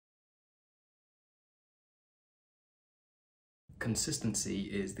Consistency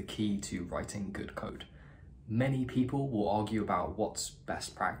is the key to writing good code. Many people will argue about what's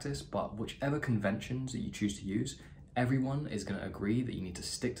best practice, but whichever conventions that you choose to use, everyone is going to agree that you need to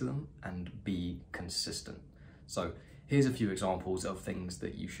stick to them and be consistent. So here's a few examples of things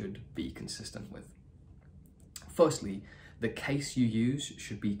that you should be consistent with. Firstly, the case you use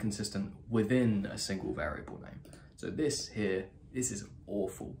should be consistent within a single variable name. So this is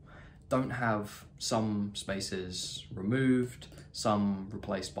awful. Don't have some spaces removed, some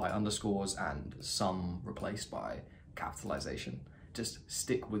replaced by underscores, and some replaced by capitalization. Just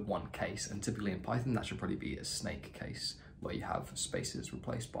stick with one case, and typically in Python that should probably be a snake case where you have spaces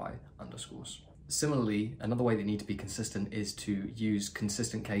replaced by underscores. Similarly, another way that you need to be consistent is to use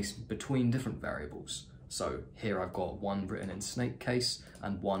consistent case between different variables. So here I've got one written in snake case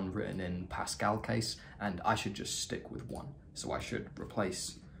and one written in Pascal case, and I should just stick with one. So I should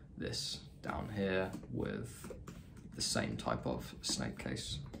replace this down here with the same type of snake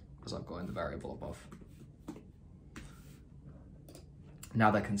case as I've got in the variable above.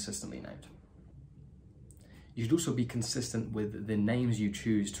 Now they're consistently named. You should also be consistent with the names you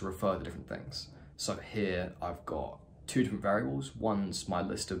choose to refer to different things. So here I've got two different variables. One's my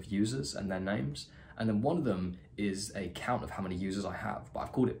list of users and their names, and then one of them is a count of how many users I have, but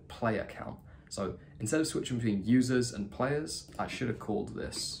I've called it player count. So instead of switching between users and players, I should have called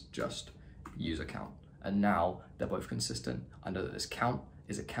this just user count. And now they're both consistent. I know that this count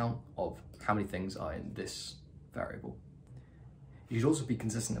is a count of how many things are in this variable. You should also be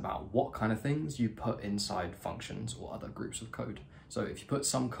consistent about what kind of things you put inside functions or other groups of code. So if you put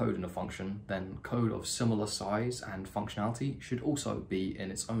some code in a function, then code of similar size and functionality should also be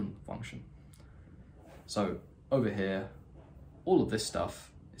in its own function. So over here, all of this stuff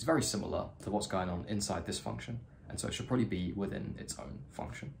is very similar to what's going on inside this function, and so it should probably be within its own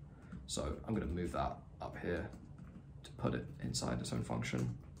function. So I'm going to move that up here to put it inside its own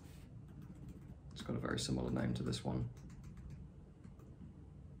function. It's got a very similar name to this one.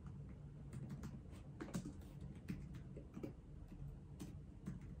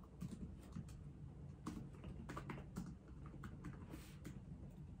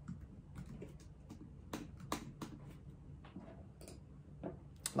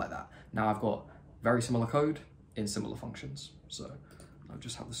 Like that. Now I've got very similar code in similar functions. So I'll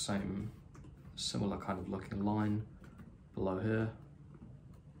just have the same similar kind of looking line below here.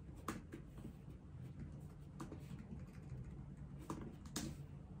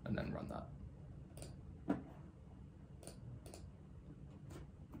 And then run that.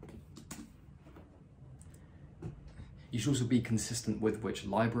 You should also be consistent with which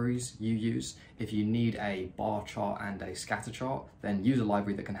libraries you use. If you need a bar chart and a scatter chart, then use a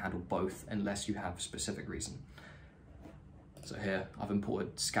library that can handle both unless you have specific reason. So here I've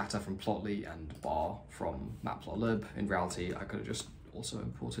imported scatter from Plotly and bar from matplotlib. In reality, I could have just also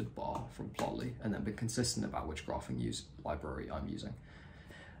imported bar from Plotly and then been consistent about which graphing library I'm using.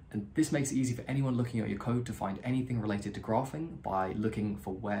 And this makes it easy for anyone looking at your code to find anything related to graphing by looking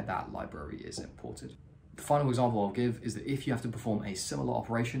for where that library is imported. The final example I'll give is that if you have to perform a similar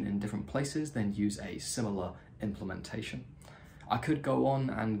operation in different places, then use a similar implementation. I could go on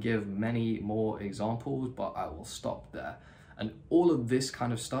and give many more examples, but I will stop there. And all of this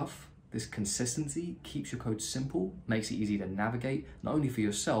kind of stuff, this consistency, keeps your code simple, makes it easy to navigate, not only for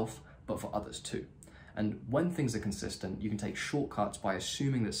yourself, but for others too. And when things are consistent, you can take shortcuts by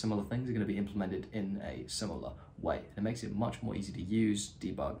assuming that similar things are going to be implemented in a similar way. It makes it much more easy to use,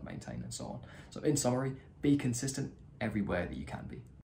 debug, maintain, and so on. So in summary, be consistent everywhere that you can be.